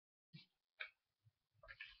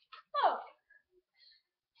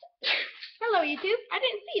Hello, YouTube. I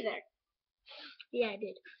didn't see you there. Yeah, I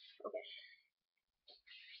did. Okay.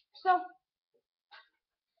 So,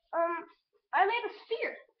 I made a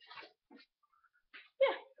sphere.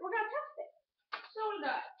 Yeah, we're gonna test it. So did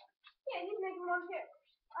I. Yeah, you make one too.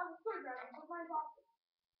 I was programming, but mine's awesome.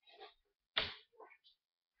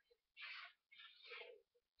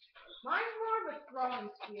 Mine's more of a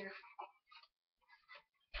throwing sphere.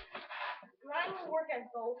 Mine will work as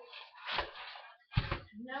both.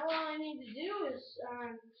 Now all I need to do is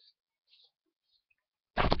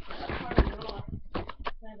part it off.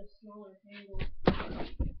 Have a smaller handle. I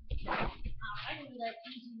can do that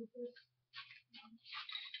easy with this.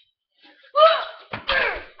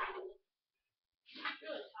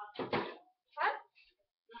 Really tough. What?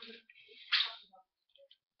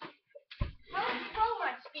 How do you throw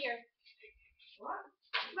my sphere? What?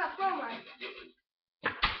 I'm about to throw mine.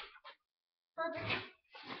 Perfect.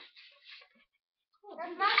 Oh,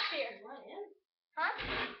 that's my sphere. It went in? Huh?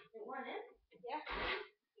 It went in? Yeah.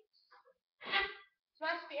 It's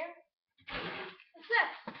my sphere. What's that?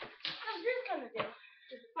 How's yours gonna do?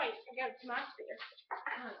 Just fight against my sphere.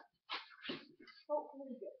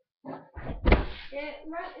 Hopefully good.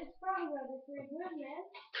 It's probably gonna be pretty good, man.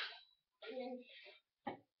 And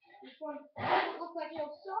this one looks like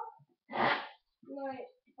it'll suck. Like,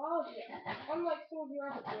 oh yeah. Unlike some of your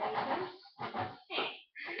other creations.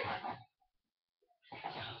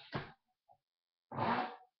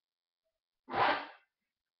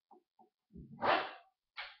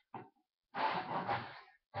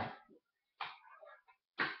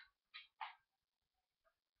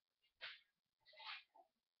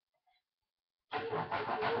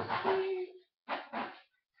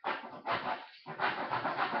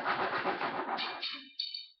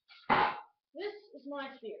 This is my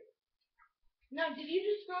sphere. Now, did you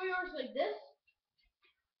just throw yours like this?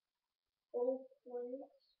 Oh, please.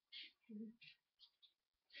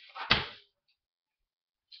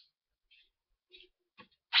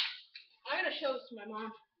 I'm gonna show this to my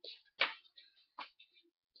mom.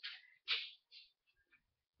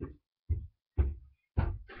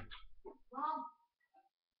 Mom.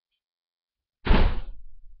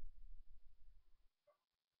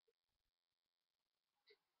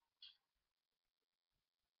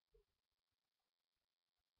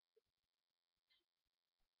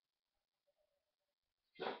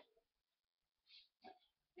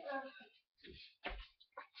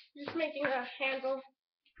 Just making a handle.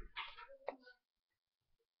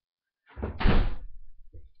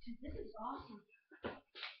 Dude, this is awesome.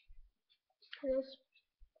 Yes.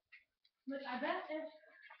 But I bet if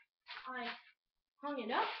I hung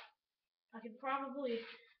it up, I could probably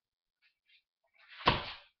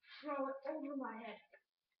throw it over my head.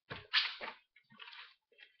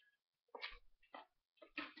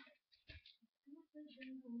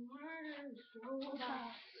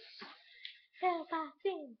 Help us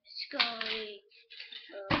in the sky.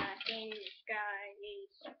 Help us in the sky.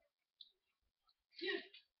 Dude,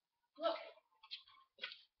 look.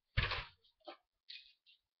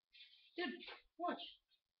 Dude, watch.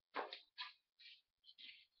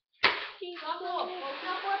 It's also a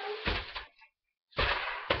close-up weapon.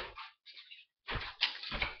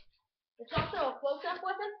 It's also a close-up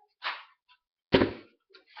weapon.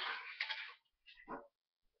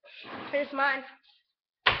 Here's mine.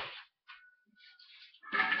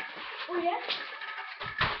 Oh yeah?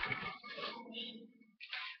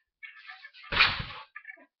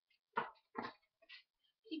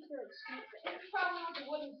 Keep her excuse. It's probably like a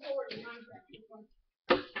wooden sword in Minecraft.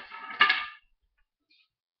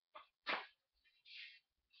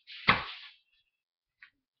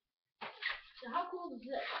 So how cool is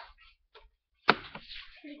this?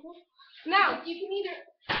 Pretty cool. Now, you can either...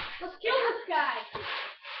 Let's kill this guy.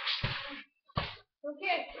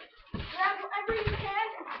 Okay. Grab whatever you can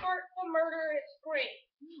and start the murderous spree.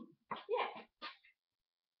 Yeah.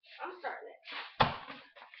 I'm starting it.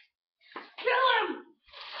 Kill him!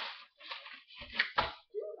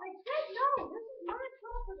 Dude, I said no. This is my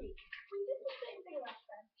property. We did the same thing last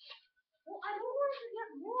time. Well, I don't want to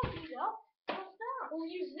get more beat up. So stop. We'll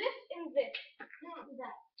use this and this. Not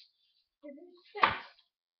that. This is fixed.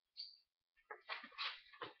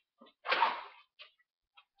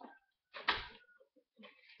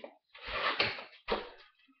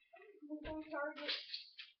 Target.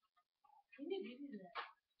 You do that.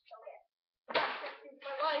 Okay. That's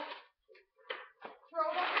my life. Throw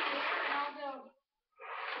it up in the air and I'll go.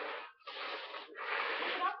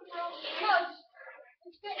 Pick it up and throw it in the air.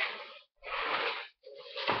 It's fixed.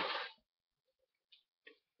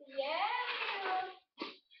 Yeah.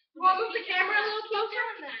 You want to move the camera a little closer?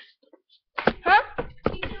 Huh?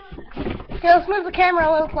 Keep doing that. Yeah, let's move the camera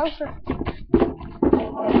a little closer.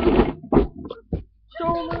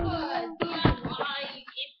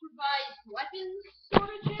 Improvised weapons sort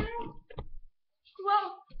of channel? Well,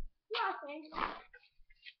 yeah, thanks.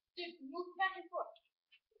 Dude, move back and forth.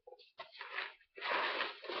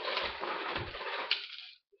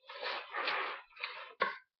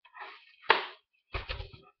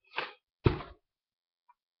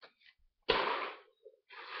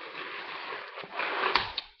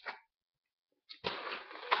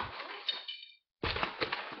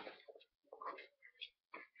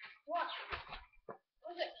 Watch.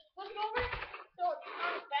 What is it? Flip it over so it's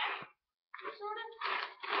on its back, sort of.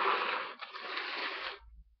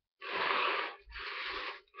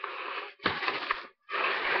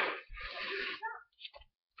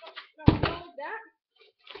 No, like that.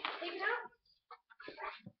 Take it out.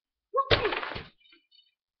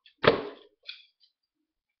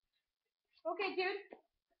 Okay, dude.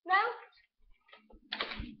 Now.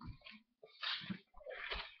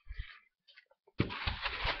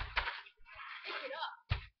 Pick it up.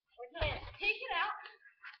 Or yeah, take it out.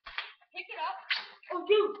 Pick it up. Oh,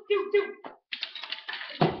 dude.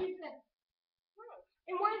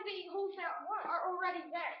 And one of the holes that are already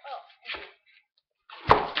there. Oh.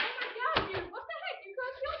 Oh my god, dude. What the heck? You could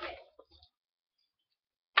have killed it.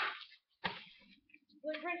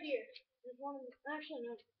 Look right here. There's one. Actually,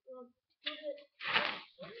 no. Let's do it.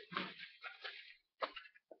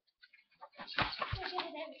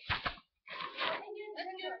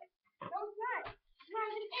 No, it's not. It's not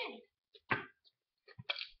even in.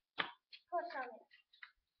 Push on it.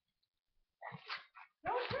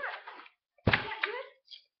 No, it's not. Is that good?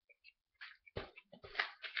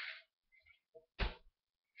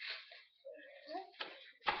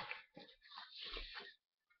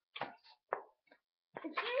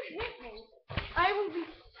 If you hit me, I will be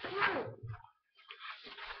screwed.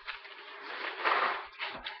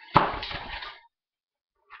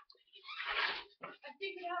 I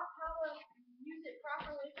figured out how to use it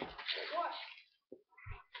properly. Watch.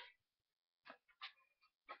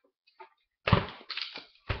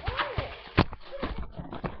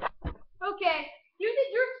 Okay, you did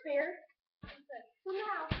your spear. So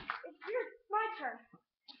now, it's my turn.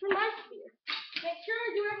 For my spear. Make sure I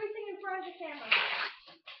do everything in front of the camera.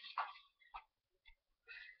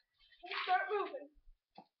 Let's start moving.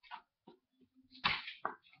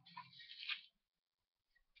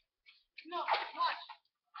 No, watch.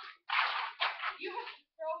 You have to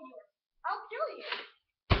throw yours. I'll kill you.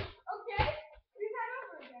 Okay? Do that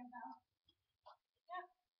over again now. Yeah.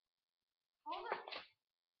 Hold on.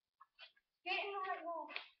 Get in the right hole.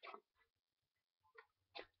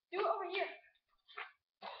 Do it over here.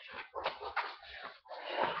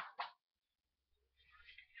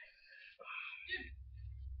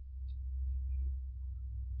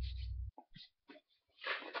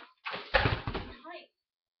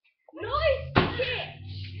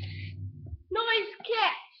 Nice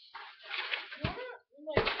catch! Nice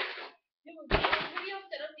catch! You have a video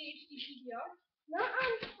set up the HD CDR? No,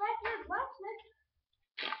 that's your last night.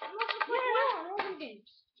 I'm not supposed to play on older games.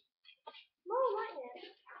 No, not yet.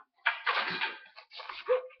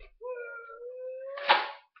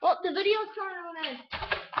 Well, the video's coming to an end.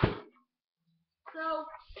 So,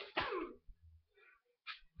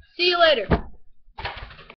 see you later.